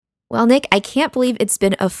Well, Nick, I can't believe it's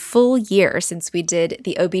been a full year since we did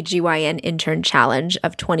the OBGYN Intern Challenge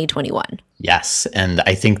of 2021. Yes, and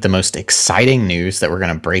I think the most exciting news that we're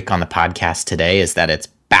going to break on the podcast today is that it's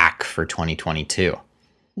back for 2022.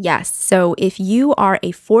 Yes. So if you are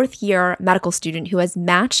a fourth-year medical student who has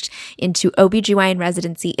matched into OBGYN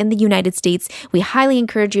residency in the United States, we highly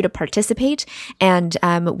encourage you to participate. And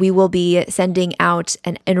we will be sending out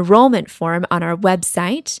an enrollment form on our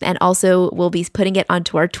website. And also we'll be putting it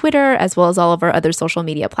onto our Twitter as well as all of our other social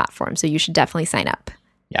media platforms. So you should definitely sign up.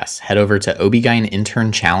 Yes. Head over to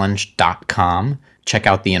obgynininternchallenge.com. Check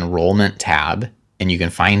out the enrollment tab, and you can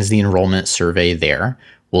find the enrollment survey there.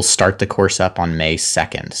 We'll start the course up on May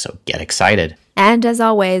 2nd, so get excited. And as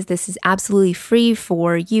always, this is absolutely free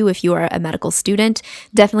for you if you are a medical student.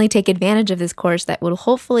 Definitely take advantage of this course that will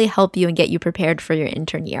hopefully help you and get you prepared for your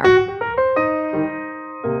intern year.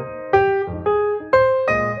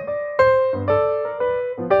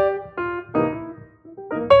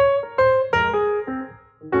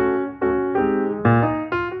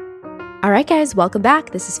 All right, guys, welcome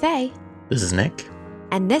back. This is Faye. This is Nick.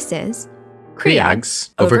 And this is Creogs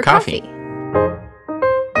over coffee.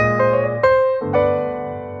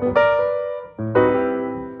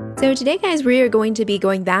 So today, guys, we are going to be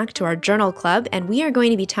going back to our journal club, and we are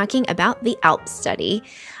going to be talking about the ALPS study.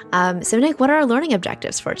 So, Nick, what are our learning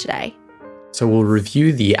objectives for today? So we'll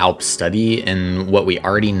review the ALPS study and what we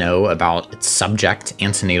already know about its subject,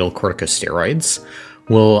 antenatal corticosteroids.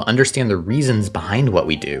 We'll understand the reasons behind what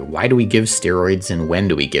we do. Why do we give steroids and when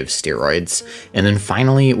do we give steroids? And then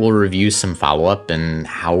finally, we'll review some follow-up and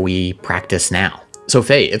how we practice now. So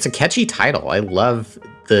Faye, it's a catchy title. I love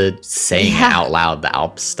the saying out loud, the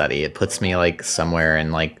ALPS study. It puts me like somewhere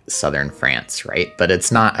in like southern France, right? But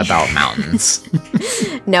it's not about mountains.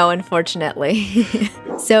 No, unfortunately.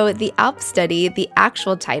 So the ALPS study, the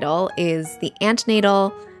actual title is the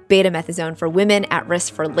Antenatal Betamethasone for Women at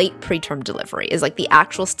Risk for Late Preterm Delivery is like the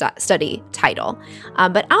actual study title.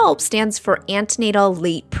 But ALPS stands for Antenatal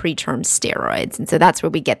Late Preterm Steroids. And so that's where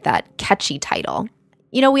we get that catchy title.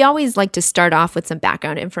 You know, we always like to start off with some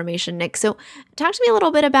background information, Nick. So talk to me a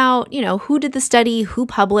little bit about, who did the study, who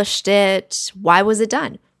published it, why was it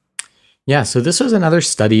done? Yeah, so this was another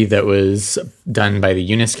study that was done by the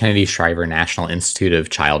Eunice Kennedy Shriver National Institute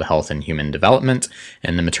of Child Health and Human Development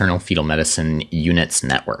and the Maternal Fetal Medicine Units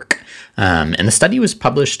Network. And the study was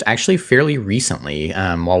published actually fairly recently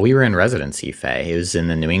while we were in residency, Faye. It was in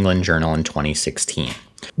the New England Journal in 2016.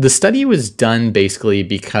 The study was done basically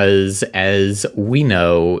because, as we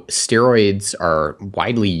know, steroids are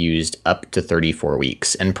widely used up to 34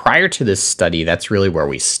 weeks. And prior to this study, that's really where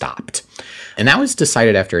we stopped. And that was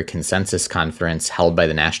decided after a consensus conference held by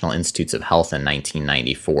the National Institutes of Health in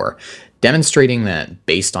 1994, demonstrating that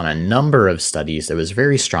based on a number of studies, there was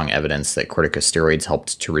very strong evidence that corticosteroids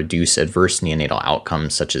helped to reduce adverse neonatal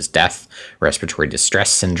outcomes such as death, respiratory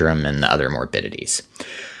distress syndrome, and other morbidities.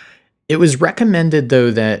 It was recommended, though,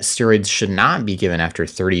 that steroids should not be given after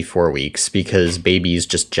 34 weeks because babies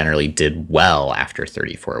just generally did well after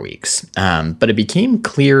 34 weeks. But it became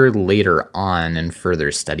clear later on in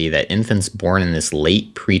further study that infants born in this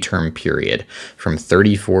late preterm period from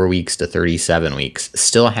 34 weeks to 37 weeks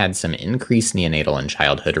still had some increased neonatal and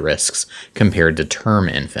childhood risks compared to term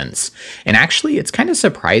infants. And actually, it's kind of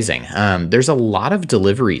surprising. There's a lot of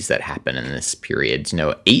deliveries that happen in this period.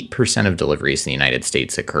 8% of deliveries in the United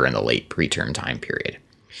States occur in the late preterm time period.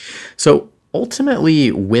 So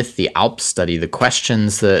ultimately, with the ALPS study, the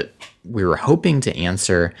questions that we were hoping to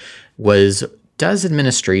answer was, does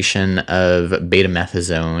administration of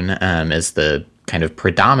betamethasone as the kind of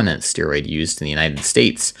predominant steroid used in the United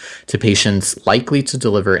States to patients likely to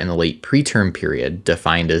deliver in the late preterm period,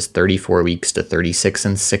 defined as 34 weeks to 36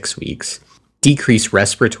 and 6 weeks, decrease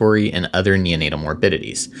respiratory and other neonatal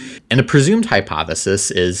morbidities? And a presumed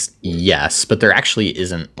hypothesis is yes, but there actually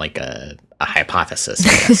isn't like a hypothesis,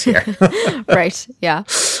 I guess, here. Right, yeah.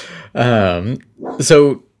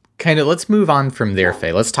 So kind of let's move on from there,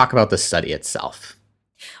 Faye. Let's talk about the study itself.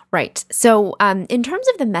 Right. So in terms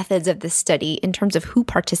of the methods of this study, in terms of who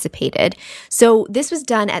participated, so this was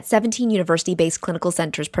done at 17 university-based clinical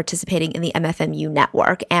centers participating in the MFMU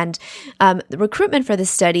network. And the recruitment for this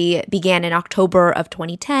study began in October of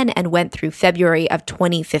 2010 and went through February of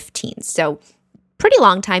 2015. So pretty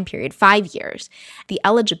long time period, 5 years. The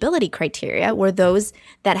eligibility criteria were those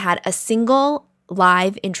that had a single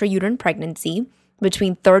live intrauterine pregnancy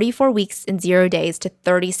between 34 weeks and 0 days to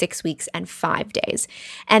 36 weeks and 5 days.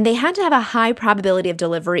 And they had to have a high probability of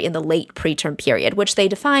delivery in the late preterm period, which they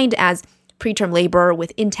defined as preterm labor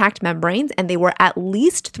with intact membranes, and they were at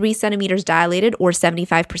least 3 centimeters dilated or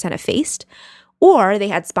 75% effaced, or they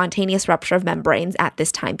had spontaneous rupture of membranes at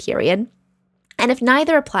this time period. And if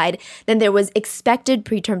neither applied, then there was expected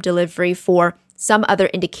preterm delivery for some other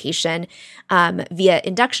indication via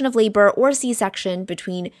induction of labor or C-section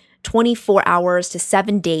between 24 hours to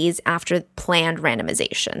 7 days after planned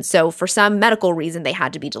randomization. So for some medical reason, they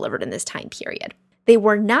had to be delivered in this time period. They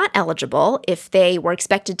were not eligible if they were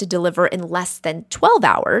expected to deliver in less than 12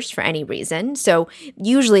 hours for any reason. So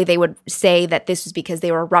usually they would say that this was because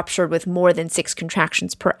they were ruptured with more than 6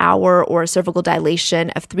 contractions per hour or a cervical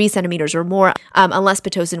dilation of 3 centimeters or more, unless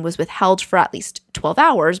Pitocin was withheld for at least 12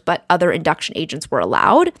 hours, but other induction agents were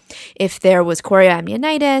allowed. If there was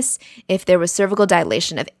chorioamnionitis, if there was cervical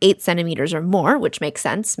dilation of 8 centimeters or more, which makes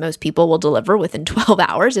sense, most people will deliver within 12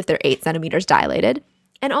 hours if they're 8 centimeters dilated.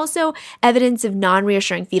 And also evidence of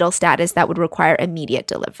non-reassuring fetal status that would require immediate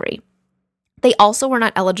delivery. They also were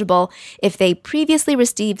not eligible if they previously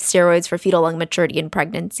received steroids for fetal lung maturity in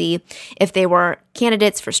pregnancy, if they were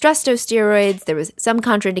candidates for stress dose steroids, there was some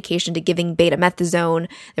contraindication to giving betamethasone,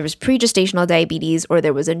 there was pregestational diabetes, or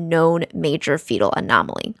there was a known major fetal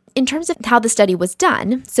anomaly. In terms of how the study was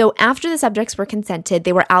done, so after the subjects were consented,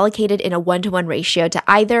 they were allocated in a 1-to-1 ratio to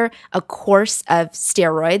either a course of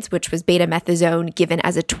steroids, which was betamethasone given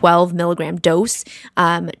as a 12 milligram dose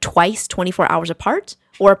twice, 24 hours apart,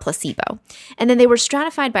 or placebo. And then they were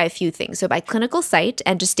stratified by a few things. So by clinical site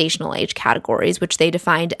and gestational age categories, which they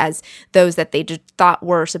defined as those that they thought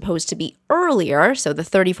were supposed to be earlier, so the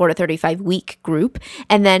 34 to 35 week group,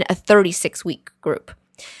 and then a 36 week group.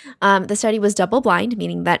 The study was double-blind,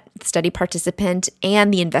 meaning that the study participant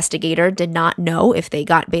and the investigator did not know if they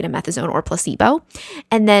got betamethasone or placebo.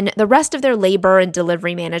 And then the rest of their labor and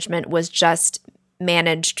delivery management was just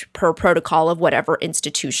managed per protocol of whatever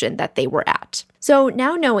institution that they were at. So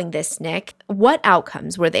now knowing this, Nick, what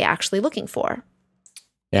outcomes were they actually looking for?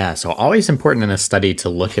 Yeah, so always important in a study to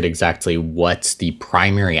look at exactly what the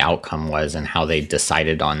primary outcome was and how they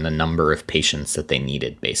decided on the number of patients that they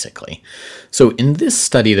needed, basically. So in this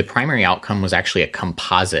study, the primary outcome was actually a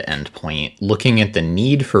composite endpoint, looking at the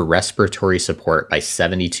need for respiratory support by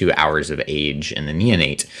 72 hours of age in the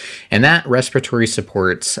neonate. And that respiratory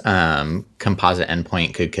support composite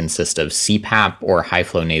endpoint could consist of CPAP or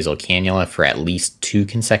high-flow nasal cannula for at least 2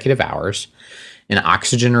 consecutive hours, an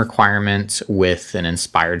oxygen requirement with an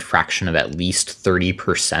inspired fraction of at least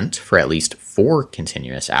 30% for at least 4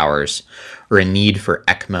 continuous hours, or a need for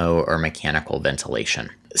ECMO or mechanical ventilation.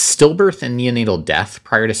 Stillbirth and neonatal death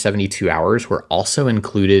prior to 72 hours were also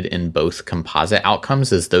included in both composite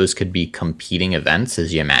outcomes, as those could be competing events.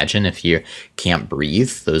 As you imagine, if you can't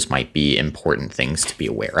breathe, those might be important things to be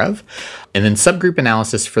aware of. And then subgroup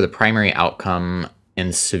analysis for the primary outcome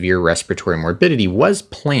and severe respiratory morbidity was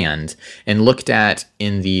planned and looked at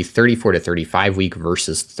in the 34 to 35 week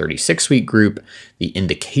versus 36 week group, the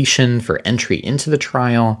indication for entry into the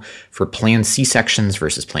trial, for planned C-sections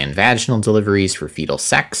versus planned vaginal deliveries, for fetal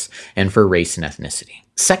sex, and for race and ethnicity.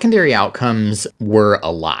 Secondary outcomes were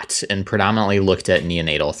a lot and predominantly looked at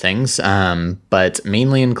neonatal things, but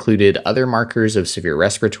mainly included other markers of severe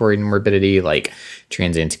respiratory morbidity like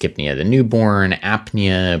transient tachypnea of the newborn,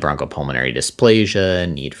 apnea, bronchopulmonary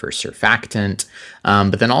dysplasia, need for surfactant,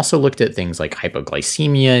 but then also looked at things like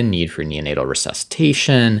hypoglycemia, need for neonatal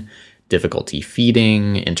resuscitation, difficulty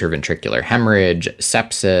feeding, interventricular hemorrhage,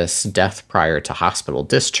 sepsis, death prior to hospital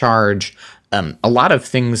discharge, a lot of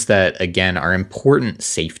things that, again, are important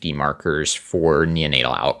safety markers for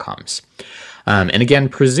neonatal outcomes. And again,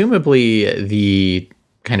 presumably the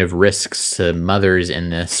kind of risks to mothers in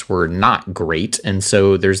this were not great. And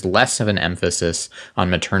so there's less of an emphasis on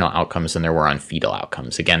maternal outcomes than there were on fetal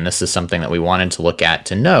outcomes. Again, this is something that we wanted to look at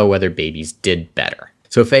to know whether babies did better.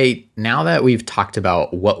 So Faye, now that we've talked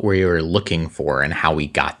about what we were looking for and how we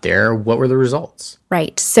got there, what were the results?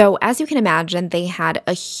 Right. So as you can imagine, they had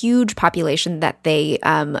a huge population that they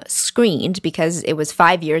screened because it was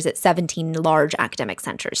 5 years at 17 large academic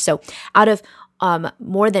centers. So out of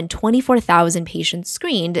more than 24,000 patients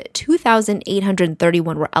screened,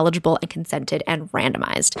 2,831 were eligible and consented and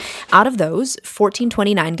randomized. Out of those,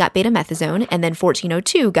 1,429 got betamethasone and then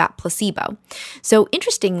 1,402 got placebo. So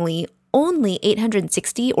interestingly, only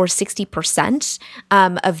 860 or 60%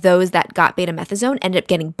 of those that got betamethasone ended up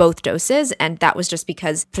getting both doses. And that was just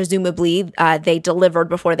because presumably they delivered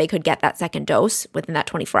before they could get that second dose within that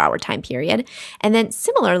 24-hour time period. And then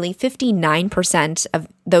similarly, 59% of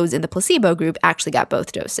those in the placebo group actually got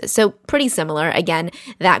both doses. So pretty similar. Again,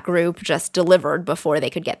 that group just delivered before they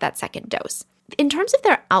could get that second dose. In terms of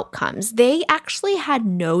their outcomes, they actually had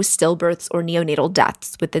no stillbirths or neonatal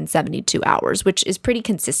deaths within 72 hours, which is pretty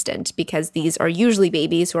consistent because these are usually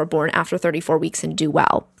babies who are born after 34 weeks and do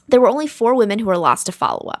well. There were only 4 women who were lost to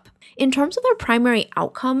follow-up. In terms of their primary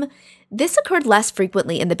outcome, this occurred less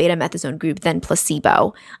frequently in the betamethasone group than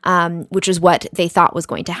placebo, which is what they thought was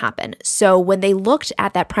going to happen. So when they looked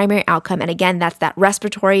at that primary outcome, and again, that's that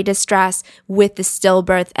respiratory distress with the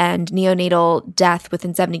stillbirth and neonatal death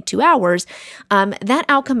within 72 hours, that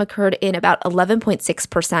outcome occurred in about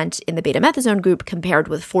 11.6% in the betamethasone group compared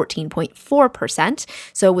with 14.4%,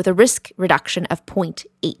 so with a risk reduction of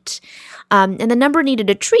 0.8. And the number needed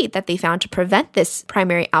to treat that they found to prevent this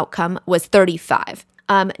primary outcome was 35.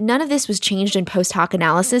 None of this was changed in post hoc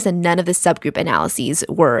analysis, and none of the subgroup analyses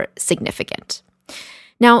were significant.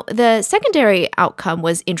 Now, the secondary outcome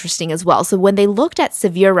was interesting as well. So when they looked at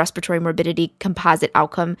severe respiratory morbidity composite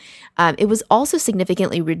outcome, it was also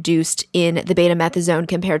significantly reduced in the betamethasone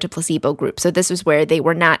compared to placebo group. So this was where they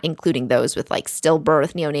were not including those with like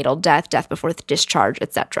stillbirth, neonatal death, death before discharge,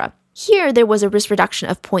 etc. Here, there was a risk reduction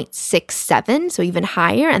of 0.67, so even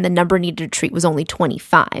higher, and the number needed to treat was only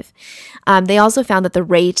 25. They also found that the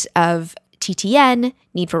rate of TTN,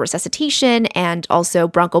 need for resuscitation, and also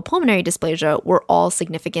bronchopulmonary dysplasia were all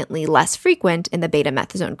significantly less frequent in the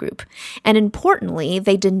betamethasone group. And importantly,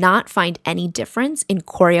 they did not find any difference in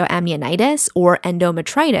chorioamnionitis or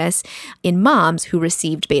endometritis in moms who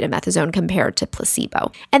received betamethasone compared to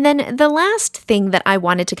placebo. And then the last thing that I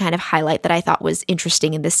wanted to kind of highlight that I thought was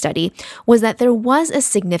interesting in this study was that there was a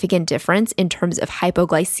significant difference in terms of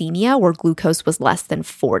hypoglycemia where glucose was less than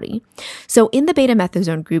 40. So in the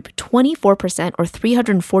betamethasone group, 24% or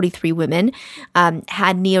 343 women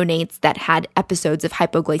had neonates that had episodes of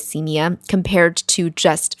hypoglycemia compared to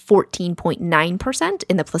just 14.9%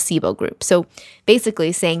 in the placebo group. So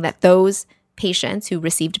basically saying that those patients who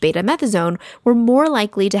received betamethasone were more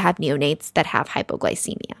likely to have neonates that have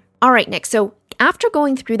hypoglycemia. All right, Nick, so after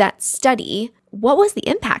going through that study, what was the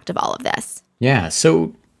impact of all of this? Yeah,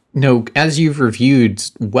 so as you've reviewed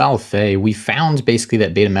well, Faye, we found basically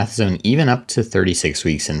that betamethasone, even up to 36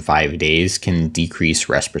 weeks and 5 days, can decrease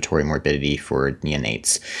respiratory morbidity for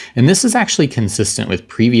neonates. And this is actually consistent with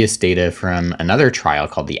previous data from another trial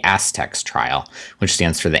called the ASTEX trial, which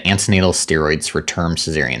stands for the Antenatal Steroids for Term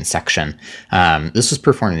Cesarean Section. This was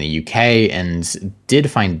performed in the UK and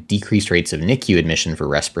did find decreased rates of NICU admission for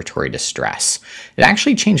respiratory distress. It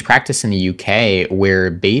actually changed practice in the UK,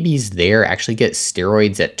 where babies there actually get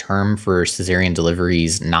steroids at term for cesarean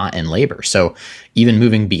deliveries not in labor. So even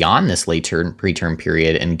moving beyond this preterm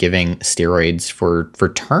period and giving steroids for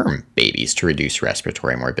term babies to reduce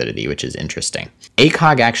respiratory morbidity, which is interesting.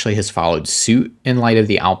 ACOG actually has followed suit in light of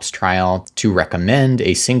the ALPS trial to recommend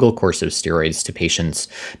a single course of steroids to patients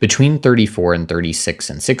between 34 and 36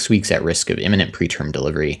 and 6 weeks at risk of imminent preterm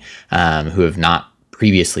delivery who have not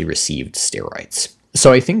previously received steroids.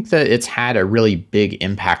 So I think that it's had a really big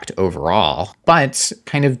impact overall, but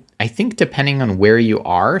I think depending on where you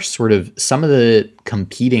are, sort of some of the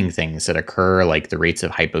competing things that occur, like the rates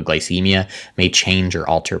of hypoglycemia, may change or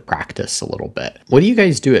alter practice a little bit. What do you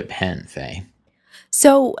guys do at Penn, Faye?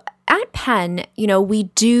 So at Penn, we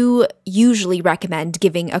do usually recommend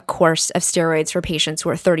giving a course of steroids for patients who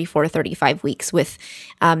are 34 to 35 weeks with,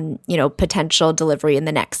 potential delivery in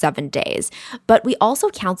the next 7 days. But we also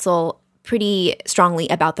counsel pretty strongly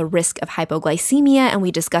about the risk of hypoglycemia, and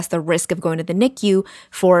we discuss the risk of going to the NICU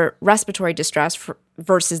for respiratory distress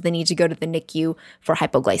versus the need to go to the NICU for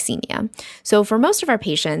hypoglycemia. So for most of our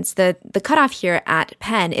patients, the cutoff here at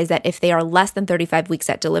Penn is that if they are less than 35 weeks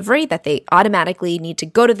at delivery, that they automatically need to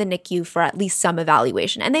go to the NICU for at least some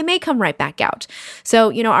evaluation, and they may come right back out.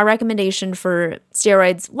 So, our recommendation for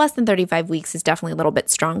steroids less than 35 weeks is definitely a little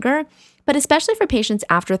bit stronger. But especially for patients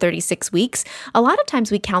after 36 weeks, a lot of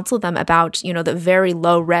times we counsel them about, the very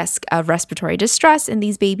low risk of respiratory distress in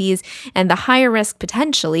these babies and the higher risk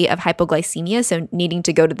potentially of hypoglycemia, so needing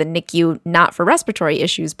to go to the NICU not for respiratory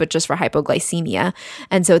issues, but just for hypoglycemia.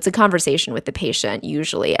 And so it's a conversation with the patient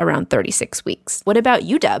usually around 36 weeks. What about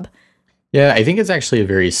you, Deb? Yeah, I think it's actually a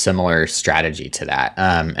very similar strategy to that.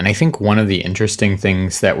 And I think one of the interesting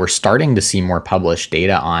things that we're starting to see more published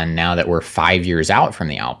data on now that we're 5 years out from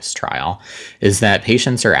the ALPS trial is that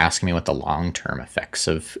patients are asking me what the long-term effects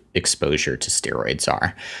of exposure to steroids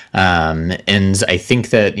are. And I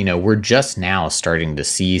think that, we're just now starting to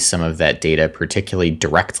see some of that data, particularly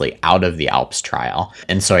directly out of the ALPS trial.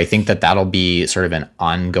 And so I think that that'll be sort of an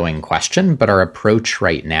ongoing question, but our approach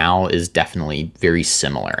right now is definitely very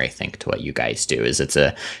similar, I think, to what you guys do. Is it's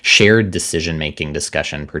a shared decision-making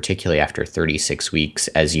discussion, particularly after 36 weeks,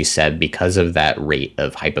 as you said, because of that rate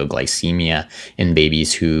of hypoglycemia in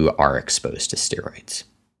babies who are exposed to steroids.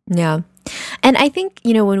 Yeah. And I think,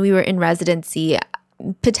 when we were in residency,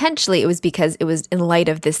 potentially it was because it was in light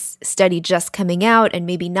of this study just coming out and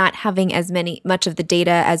maybe not having as much of the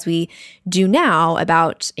data as we do now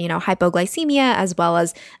about, hypoglycemia, as well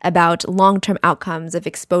as about long-term outcomes of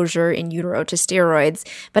exposure in utero to steroids.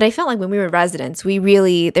 But I felt like when we were residents,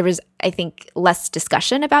 there was, I think, less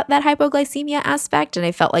discussion about that hypoglycemia aspect. And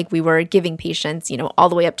I felt like we were giving patients, all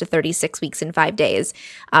the way up to 36 weeks and 5 days,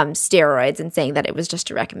 steroids, and saying that it was just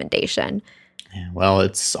a recommendation. Yeah, well,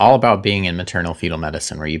 it's all about being in maternal fetal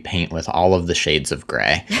medicine, where you paint with all of the shades of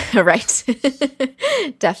gray. Right.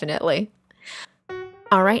 Definitely.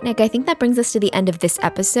 All right, Nick, I think that brings us to the end of this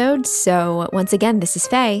episode. So once again, this is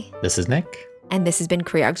Faye. This is Nick. And this has been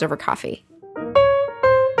Creogs Over Coffee.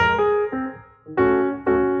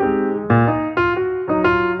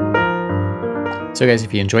 So guys,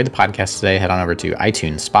 if you enjoyed the podcast today, head on over to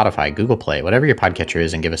iTunes, Spotify, Google Play, whatever your podcatcher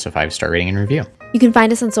is, and give us a 5-star rating and review. You can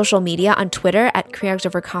find us on social media on Twitter at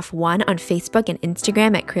CreogsOverCoff1, on Facebook and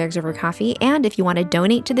Instagram at CreogsOverCoffee. And if you want to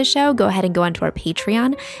donate to the show, go ahead and go onto our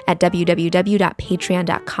Patreon at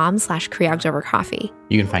www.patreon.com/CreogsOverCoffee.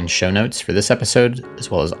 You can find show notes for this episode,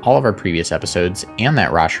 as well as all of our previous episodes, and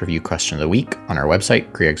that Rosh Review question of the week on our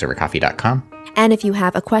website, CreogsOverCoffee.com. And if you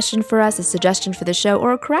have a question for us, a suggestion for the show,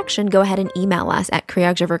 or a correction, go ahead and email us at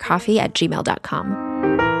CreogsOverCoffee@gmail.com.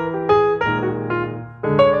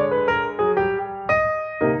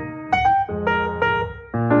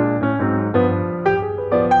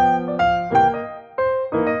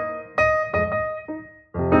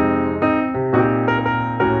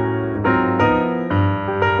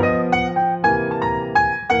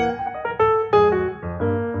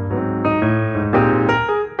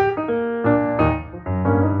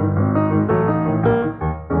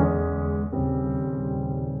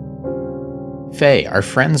 Faye, our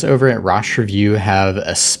friends over at Rosh Review have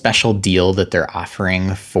a special deal that they're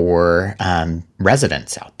offering for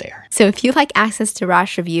residents out there. So if you like access to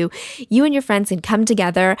Rosh Review, you and your friends can come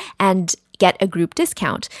together and get a group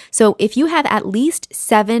discount. So if you have at least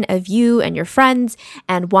 7 of you and your friends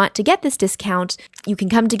and want to get this discount, you can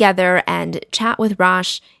come together and chat with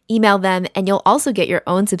Rosh, email them, and you'll also get your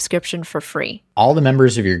own subscription for free. All the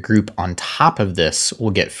members of your group on top of this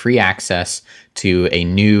will get free access to a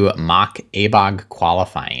new mock ABOG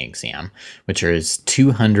qualifying exam, which is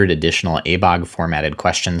 200 additional ABOG formatted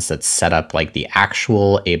questions that's set up like the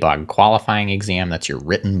actual ABOG qualifying exam. That's your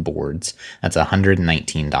written boards. That's a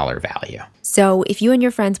 $119 value. So if you and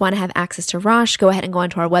your friends want to have access to Rosh, go ahead and go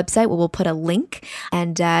onto our website where we'll put a link,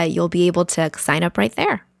 and you'll be able to sign up right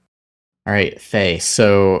there. All right, Faye.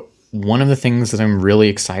 So one of the things that I'm really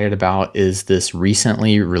excited about is this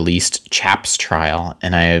recently released CHAPS trial.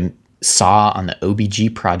 And I saw on the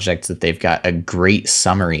OBG project that they've got a great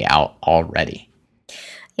summary out already.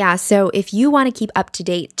 Yeah, so if you want to keep up to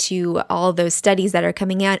date to all those studies that are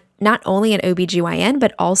coming out, not only in OBGYN,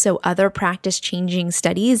 but also other practice-changing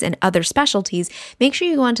studies and other specialties, make sure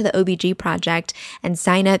you go onto the OBG project and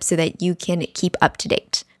sign up so that you can keep up to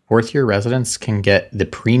date. Fourth-year residents can get the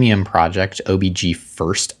premium project, OBG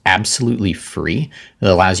First, absolutely free. It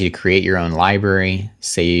allows you to create your own library,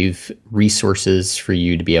 save resources for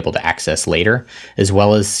you to be able to access later, as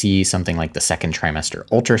well as see something like the second trimester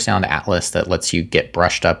ultrasound atlas that lets you get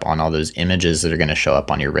brushed up on all those images that are going to show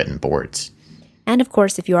up on your written boards. And of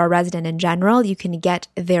course, if you are a resident in general, you can get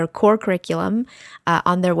their core curriculum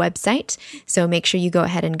on their website. So make sure you go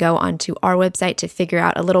ahead and go onto our website to figure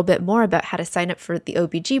out a little bit more about how to sign up for the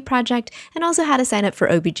OBG project and also how to sign up for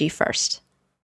OBG First.